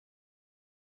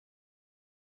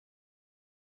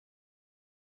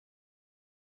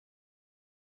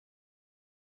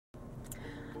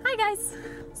Hi guys!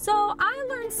 So I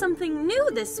learned something new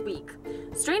this week.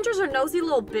 Strangers are nosy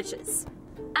little bitches.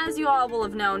 As you all will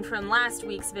have known from last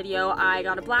week's video, I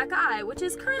got a black eye, which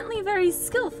is currently very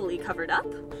skillfully covered up.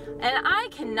 And I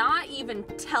cannot even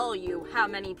tell you how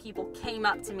many people came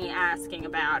up to me asking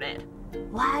about it.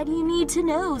 Why do you need to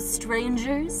know,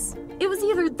 strangers? It was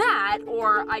either that,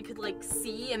 or I could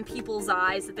see in people's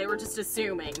eyes that they were just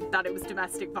assuming that it was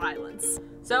domestic violence.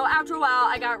 So after a while,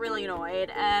 I got really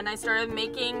annoyed, and I started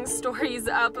making stories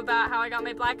up about how I got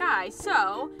my black eye.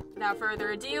 So, without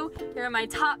further ado, here are my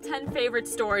top 10 favorite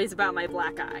stories about my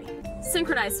black eye.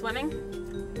 Synchronized swimming.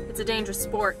 It's a dangerous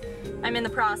sport. I'm in the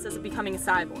process of becoming a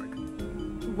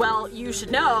cyborg. Well, you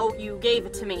should know, you gave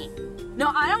it to me. No,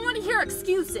 I don't want to hear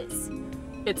excuses.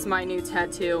 It's my new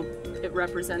tattoo. It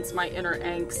represents my inner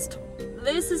angst.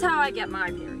 This is how I get my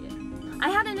period. I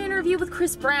had an interview with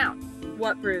Chris Brown.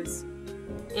 What bruise?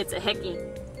 It's a hickey.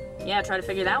 Yeah, try to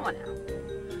figure that one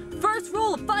out. First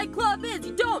rule of Fight Club is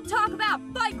you don't talk about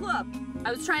Fight Club!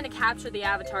 I was trying to capture the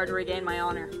avatar to regain my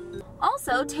honor.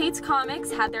 Also, Tate's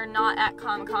Comics had their Not at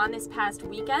Comic-Con this past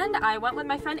weekend. I went with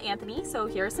my friend Anthony, so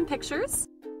here are some pictures.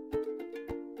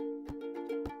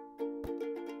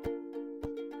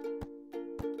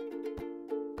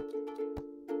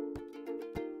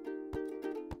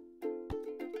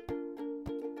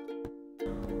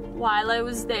 While I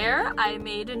was there, I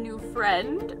made a new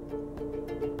friend.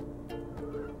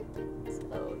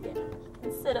 So yeah, I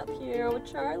can sit up here with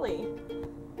Charlie.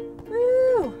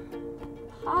 Woo!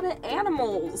 Pot of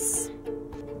animals.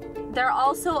 They're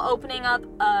also opening up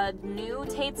a new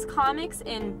Tate's Comics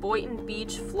in Boynton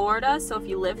Beach, Florida, so if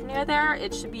you live near there,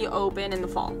 it should be open in the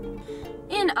fall.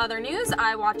 In other news,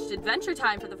 I watched Adventure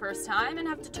Time for the first time and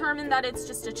have determined that it's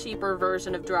just a cheaper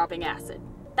version of Dropping Acid.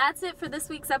 That's it for this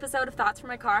week's episode of Thoughts from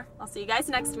My Car. I'll see you guys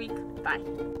next week. Bye.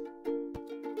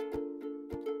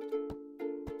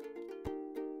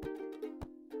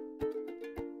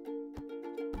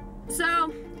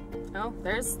 So, oh,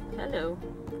 hello.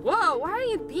 Whoa, why are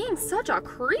you being such a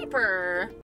creeper?